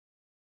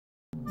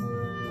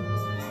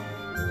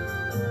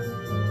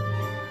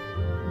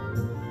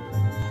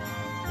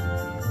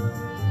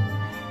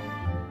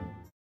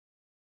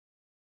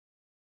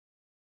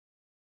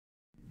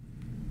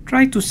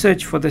Try to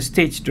search for the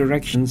stage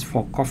directions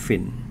for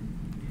Coffin.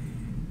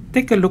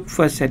 Take a look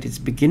first at its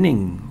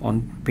beginning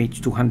on page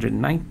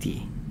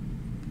 290.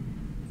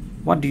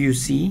 What do you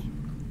see?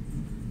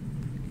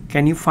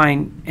 Can you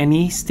find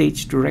any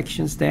stage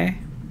directions there?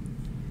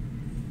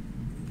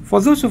 For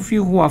those of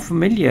you who are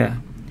familiar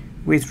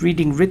with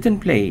reading written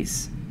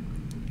plays,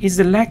 is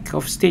the lack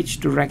of stage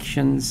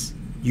directions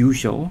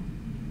usual?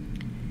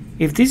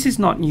 If this is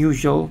not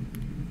usual,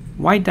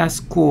 why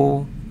does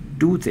Quo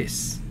do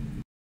this?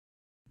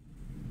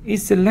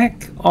 Is the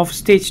lack of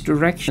stage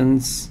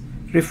directions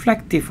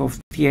reflective of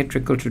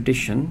theatrical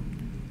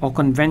tradition or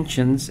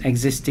conventions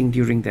existing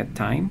during that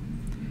time?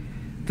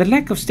 The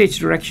lack of stage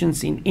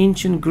directions in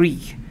ancient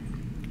Greek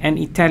and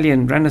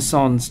Italian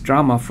Renaissance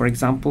drama, for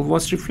example,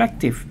 was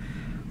reflective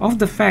of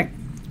the fact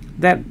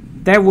that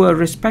there were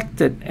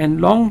respected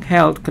and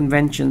long-held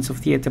conventions of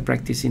theatre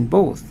practice in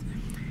both,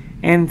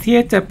 and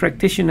theatre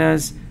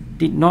practitioners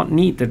did not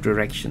need the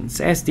directions,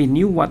 as they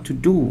knew what to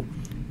do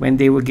when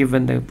they were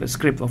given the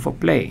script of a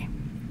play.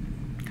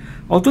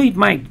 Although it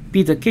might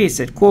be the case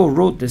that Quo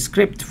wrote the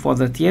script for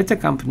the theatre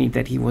company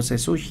that he was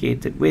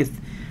associated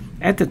with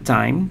at the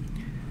time,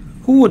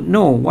 who would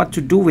know what to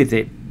do with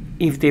it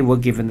if they were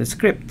given the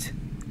script?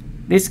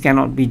 This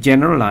cannot be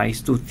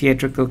generalized to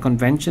theatrical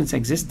conventions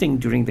existing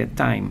during that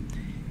time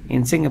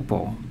in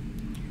Singapore.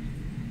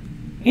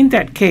 In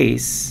that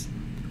case,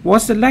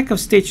 was the lack of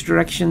stage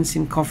directions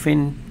in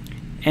Coffin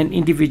an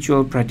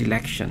individual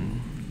predilection?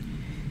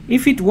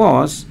 If it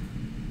was,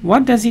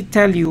 what does it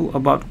tell you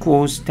about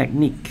Quo's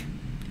technique?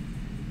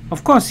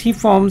 Of course, he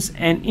forms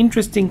an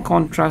interesting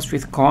contrast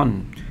with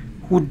Con,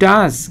 who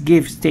does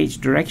give stage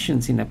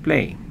directions in a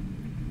play.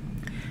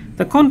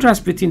 The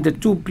contrast between the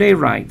two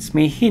playwrights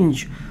may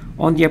hinge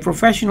on their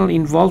professional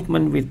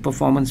involvement with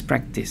performance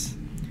practice,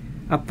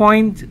 a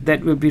point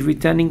that we'll be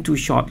returning to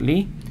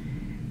shortly,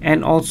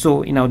 and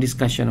also in our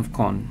discussion of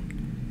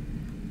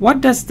Con.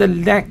 What does the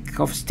lack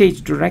of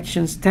stage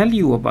directions tell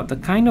you about the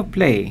kind of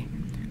play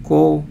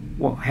Quo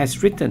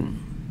has written?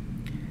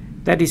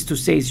 That is to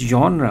say, its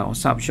genre or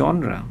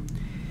subgenre.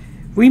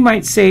 We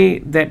might say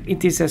that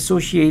it is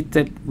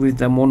associated with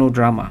the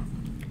monodrama.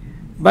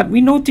 But we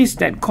notice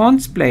that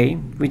Con's play,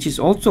 which is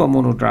also a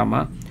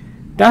monodrama,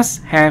 does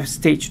have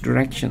stage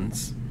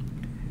directions.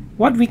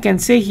 What we can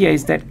say here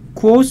is that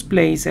Quo's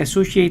play is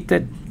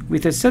associated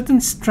with a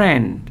certain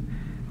strand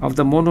of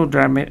the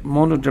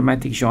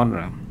monodramatic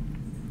genre,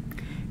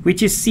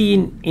 which is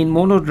seen in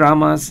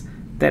monodramas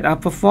that are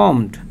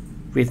performed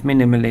with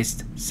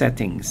minimalist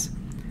settings.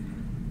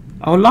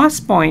 Our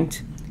last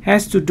point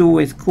has to do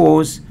with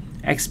Quo's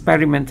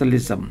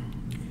experimentalism,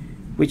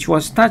 which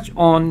was touched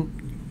on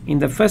in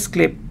the first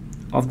clip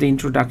of the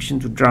introduction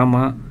to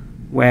drama,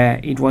 where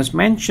it was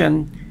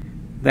mentioned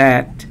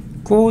that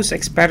Quo's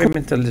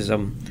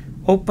experimentalism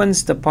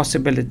opens the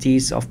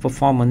possibilities of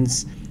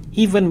performance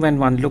even when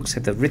one looks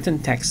at the written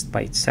text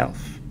by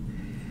itself.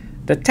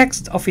 The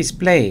text of his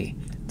play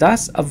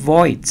thus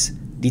avoids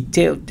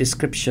detailed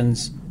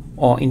descriptions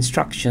or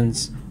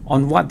instructions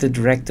on what the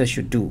director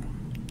should do,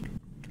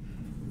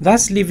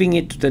 thus leaving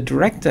it to the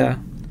director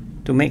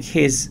to make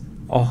his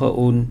or her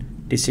own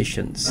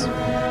decisions.